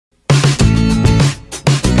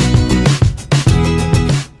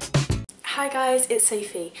guys, it's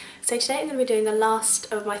Sophie. So today I'm going to be doing the last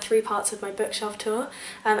of my 3 parts of my bookshelf tour,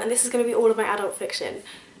 and this is going to be all of my adult fiction.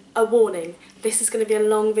 A warning, this is going to be a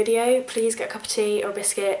long video. Please get a cup of tea or a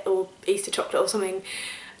biscuit or Easter chocolate or something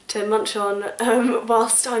to munch on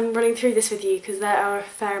whilst I'm running through this with you, because there are a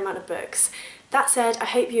fair amount of books. That said, I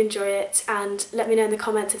hope you enjoy it, and let me know in the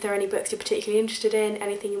comments if there are any books you're particularly interested in,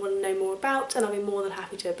 anything you want to know more about, and I'll be more than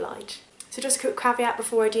happy to oblige. So just a quick caveat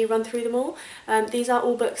before I do run through them all. These are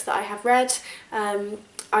all books that I have read.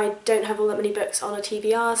 I don't have all that many books on a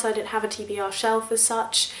TBR, so I don't have a TBR shelf as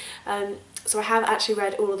such. So I have actually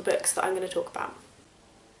read all of the books that I'm going to talk about.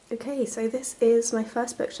 Okay, so this is my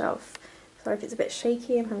first bookshelf. Sorry if it's a bit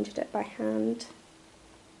shaky, I'm having to do it by hand.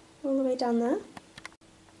 All the way down there.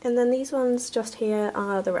 And then these ones just here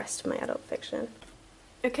are the rest of my adult fiction.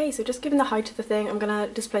 Okay, so just given the height of the thing, I'm going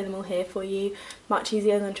to display them all here for you. Much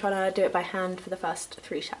easier than trying to do it by hand for the first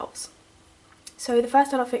 3 shelves. So the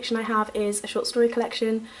first adult fiction I have is a short story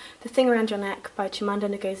collection, The Thing Around Your Neck by Chimamanda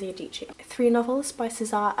Ngozi Adichie. 3 novels by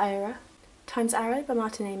Cesar Aira. Time's Arrow by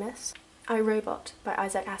Martin Amis. I, Robot by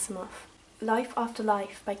Isaac Asimov. Life After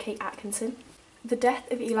Life by Kate Atkinson. The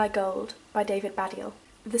Death of Eli Gold by David Baddiel.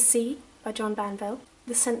 The Sea by John Banville.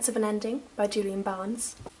 The Sense of an Ending by Julian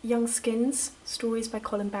Barnes. Young Skins, Stories by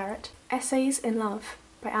Colin Barrett. Essays in Love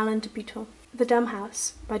by Alain de Botton. The Dumb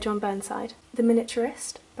House by John Burnside. The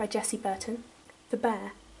Miniaturist by Jessie Burton. The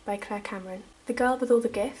Bear by Claire Cameron. The Girl with All the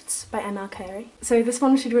Gifts by M.L. Carey. So this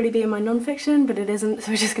one should really be in my non-fiction, but it isn't,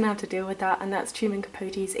 so we're just going to have to deal with that, and that's Truman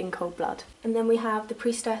Capote's In Cold Blood. And then we have The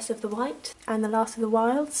Priestess of the White and The Last of the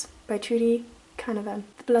Wilds by Trudy Canavan.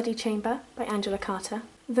 The Bloody Chamber by Angela Carter.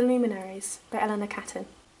 The Luminaries by Eleanor Catton.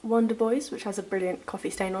 Wonder Boys, which has a brilliant coffee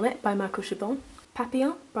stain on it, by Michael Chabon.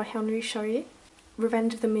 Papillon by Henri Charrier.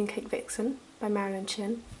 Revenge of the Mooncake Vixen by Marilyn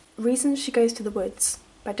Chin. Reasons She Goes to the Woods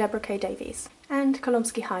by Deborah K. Davies. And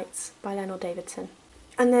Kolomsky Heights by Leonard Davidson.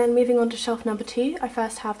 And then moving on to shelf number 2, I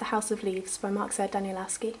first have The House of Leaves by Mark Z.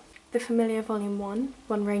 Danielewski. The Familiar Volume 1,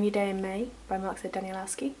 One Rainy Day in May by Mark Z.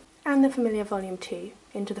 Danielewski. And The Familiar Volume 2,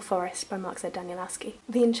 Into the Forest by Mark Z. Danielewski.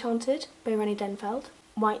 The Enchanted by Rennie Denfeld.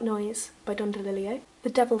 White Noise by Don DeLilio. The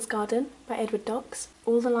Devil's Garden by Edward Docks.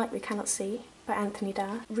 All the Light We Cannot See by Anthony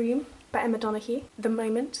Doerr. Room by Emma Donoghue. The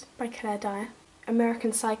Moment by Claire Dyer.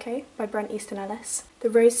 American Psycho by Brent Easton Ellis. The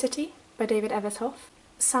Rose City by David Everthoff.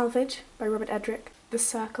 Salvage by Robert Edrick. The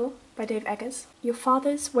Circle by Dave Eggers. Your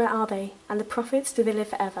Fathers, Where Are They? And the Prophets, Do They Live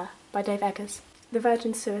Forever? By Dave Eggers. The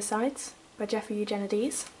Virgin Suicides by Jeffrey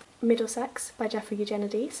Eugenides. Middlesex by Jeffrey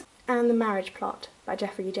Eugenides. And The Marriage Plot by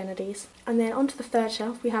Jeffrey Eugenides. And then onto the third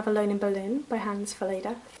shelf we have Alone in Berlin by Hans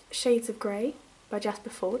Fallada. Shades of Grey by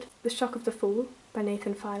Jasper Fforde. The Shock of the Fool by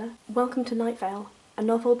Nathan Filer. Welcome to Night Vale, a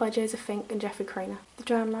novel by Joseph Fink and Jeffrey Craner. The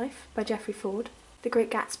Drowned Life by Jeffrey Ford. The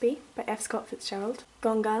Great Gatsby by F. Scott Fitzgerald.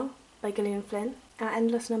 Gone Girl by Gillian Flynn. Our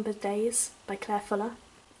Endless Numbered Days by Claire Fuller.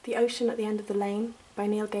 The Ocean at the End of the Lane by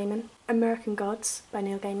Neil Gaiman. American Gods by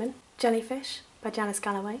Neil Gaiman. Jellyfish by Janice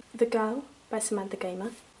Galloway. The Girl by Samantha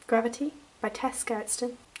Gamer. Gravity by Tess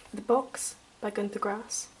Gerritsen. The Box by Gunther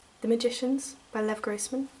Grass. The Magicians by Lev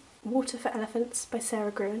Grossman. Water for Elephants by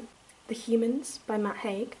Sarah Gruen. The Humans by Matt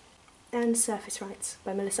Haig. And Surface Rights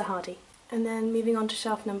by Melissa Hardy. And then moving on to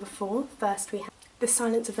shelf number 4, first we have The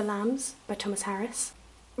Silence of the Lambs by Thomas Harris.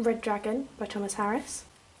 Red Dragon by Thomas Harris.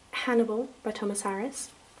 Hannibal by Thomas Harris.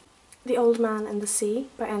 The Old Man and the Sea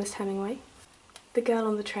by Ernest Hemingway. The Girl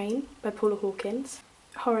on the Train by Paula Hawkins.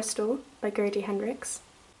 Horror Store by Grady Hendrix.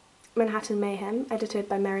 Manhattan Mayhem, edited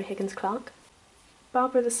by Mary Higgins Clark.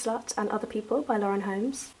 Barbara the Slut and Other People by Lauren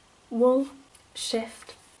Holmes. Wool,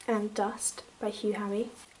 Shift, and Dust by Hugh Howey.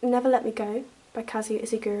 Never Let Me Go by Kazuo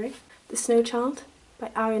Ishiguro. The Snow Child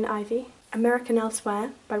by Arian Ivey. American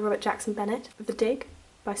Elsewhere by Robert Jackson Bennett. The Dig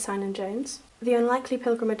by Simon Jones. The Unlikely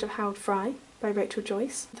Pilgrimage of Harold Fry by Rachel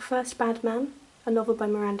Joyce. The First Bad Man, a novel by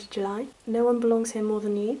Miranda July. No One Belongs Here More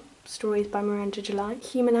Than You, stories by Miranda July.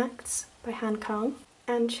 Human Acts by Han Kang.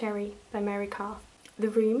 And Cherry by Mary Carr. The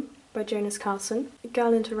Room by Jonas Carlson.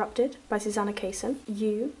 Girl Interrupted by Susanna Kaysen.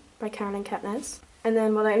 You by Carolyn Kepnes. And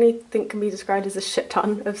then what I only think can be described as a shit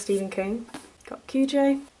ton of Stephen King. Got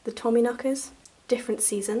Cujo, The Tommyknockers, Different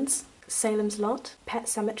Seasons, Salem's Lot, Pet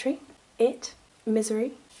Sematary, It,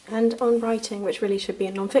 Misery, and On Writing, which really should be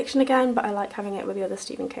in non-fiction again, but I like having it with the other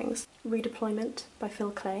Stephen Kings. Redeployment by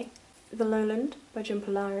Phil Clay. The Lowland by Jim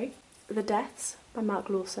Polari. The Deaths by Mark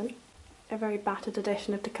Lawson. A very battered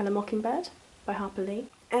edition of To Kill a Mockingbird by Harper Lee.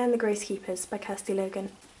 And The Gracekeepers by Kirsty Logan.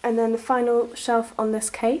 And then the final shelf on this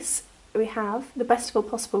case, we have The Best of All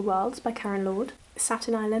Possible Worlds by Karen Lord.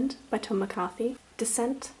 Satin Island by Tom McCarthy.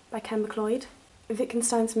 Descent by Ken McLeod.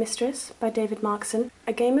 Wittgenstein's Mistress by David Markson,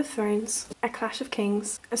 A Game of Thrones, A Clash of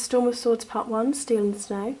Kings, A Storm of Swords Part 1, Steel and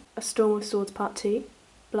Snow, A Storm of Swords Part 2,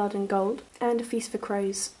 Blood and Gold, and A Feast for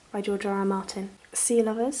Crows by George R. R. Martin. Sea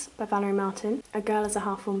Lovers by Valerie Martin, A Girl is a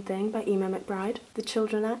Half-Formed Thing by Emo McBride, The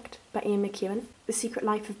Children Act by Ian McEwan, The Secret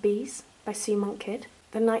Life of Bees by Sue Monk Kidd,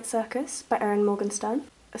 The Night Circus by Erin Morgenstern,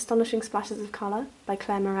 Astonishing Splashes of Colour by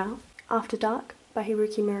Claire Morel, After Dark by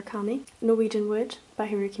Haruki Murakami, Norwegian Wood by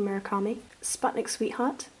Haruki Murakami, Sputnik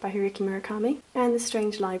Sweetheart by Haruki Murakami, and The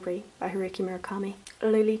Strange Library by Haruki Murakami.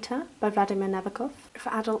 Lolita by Vladimir Nabokov, For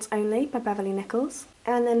Adults Only by Beverly Nichols,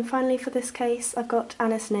 and then finally for this case I've got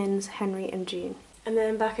Annis Nin's Henry and June. And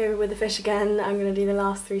then back over with the fish again, I'm going to do the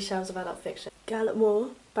last 3 shelves of adult fiction. Girl at War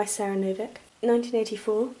by Sarah Novick,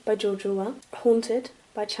 1984 by George Orwell, Haunted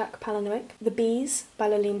by Chuck Palahniuk, The Bees by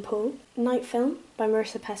Lillian Poole, Night Film by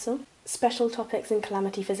Marissa Pessel, Special Topics in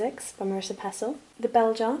Calamity Physics by Marissa Pessel, The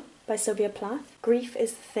Bell Jar by Sylvia Plath, Grief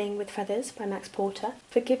is the Thing with Feathers by Max Porter,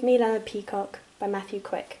 Forgive Me Leonard Peacock by Matthew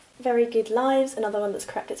Quick, Very Good Lives, another one that's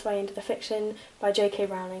crept its way into the fiction, by J.K.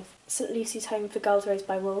 Rowling, St. Lucy's Home for Girls Raised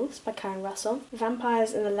by Wolves by Karen Russell,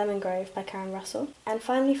 Vampires in the Lemon Grove by Karen Russell, and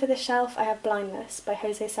finally for this shelf I have Blindness by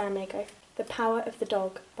Jose Saramago, The Power of the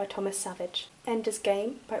Dog by Thomas Savage, Ender's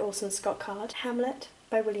Game by Orson Scott Card, Hamlet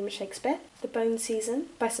by William Shakespeare, The Bone Season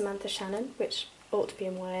by Samantha Shannon, which ought to be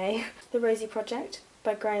in YA, The Rosie Project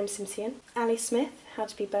by Graham Simpson, Ali Smith, How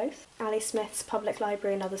to Be Both, Ali Smith's Public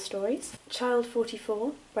Library and Other Stories, Child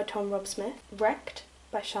 44 by Tom Rob Smith, Wrecked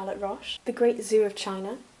by Charlotte Roche, The Great Zoo of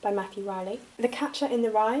China by Matthew Riley, The Catcher in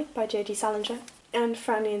the Rye by J.D. Salinger, and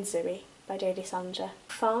Franny and Zooey by J.D. Salinger,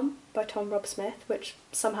 Farm by Tom Rob Smith, which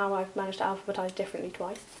somehow I've managed to alphabetise differently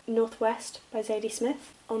twice, Northwest by Zadie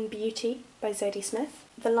Smith, On Beauty by Zadie Smith,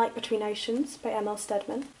 The Light Between Oceans by M.L.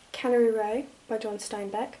 Stedman, Cannery Row by John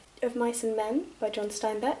Steinbeck, Of Mice and Men by John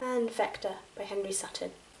Steinbeck, and Vector by Henry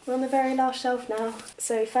Sutton. We're on the very last shelf now.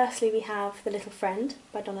 So firstly we have The Little Friend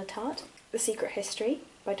by Donna Tartt, The Secret History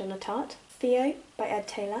by Donna Tartt, Theo by Ed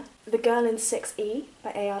Taylor, The Girl in 6E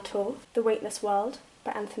by A.R. Torr, The Weightless World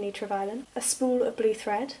by Anthony Trevelyan, A Spool of Blue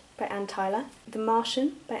Thread by Ann Tyler, The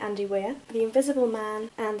Martian by Andy Weir, The Invisible Man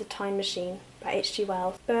and the Time Machine by H.G.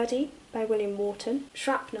 Wells, Birdie by William Wharton,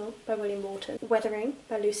 Shrapnel by William Wharton, Weathering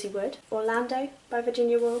by Lucy Wood, Orlando by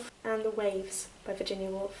Virginia Woolf, and The Waves by Virginia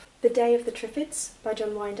Woolf. The Day of the Triffids by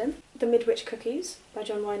John Wyndham, The Midwich Cuckoos by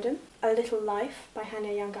John Wyndham, A Little Life by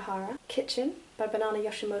Hanya Yangahara, Kitchen by Banana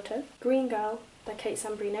Yoshimoto, Green Girl by Kate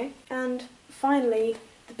Sambrino, and finally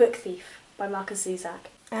The Book Thief by Marcus Zuzak.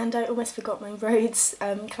 And I almost forgot my Rhodes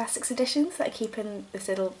Classics editions that I keep in this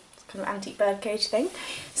little kind of antique birdcage thing.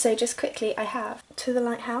 So just quickly, I have To the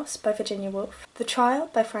Lighthouse by Virginia Woolf, The Trial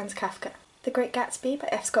by Franz Kafka, The Great Gatsby by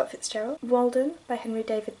F. Scott Fitzgerald, Walden by Henry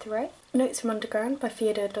David Thoreau, Notes from Underground by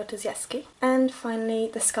Fyodor Dostoevsky, and finally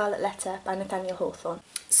The Scarlet Letter by Nathaniel Hawthorne.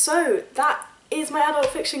 So that is my adult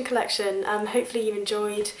fiction collection. Hopefully you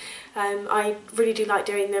enjoyed. I really do like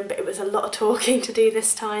doing them, but it was a lot of talking to do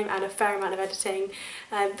this time and a fair amount of editing.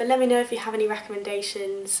 But let me know if you have any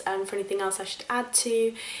recommendations for anything else I should add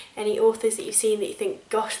to, any authors that you've seen that you think,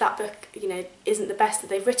 gosh, that book, isn't the best that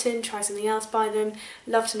they've written, try something else by them.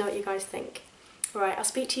 Love to know what you guys think. Alright, I'll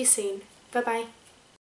speak to you soon. Bye bye.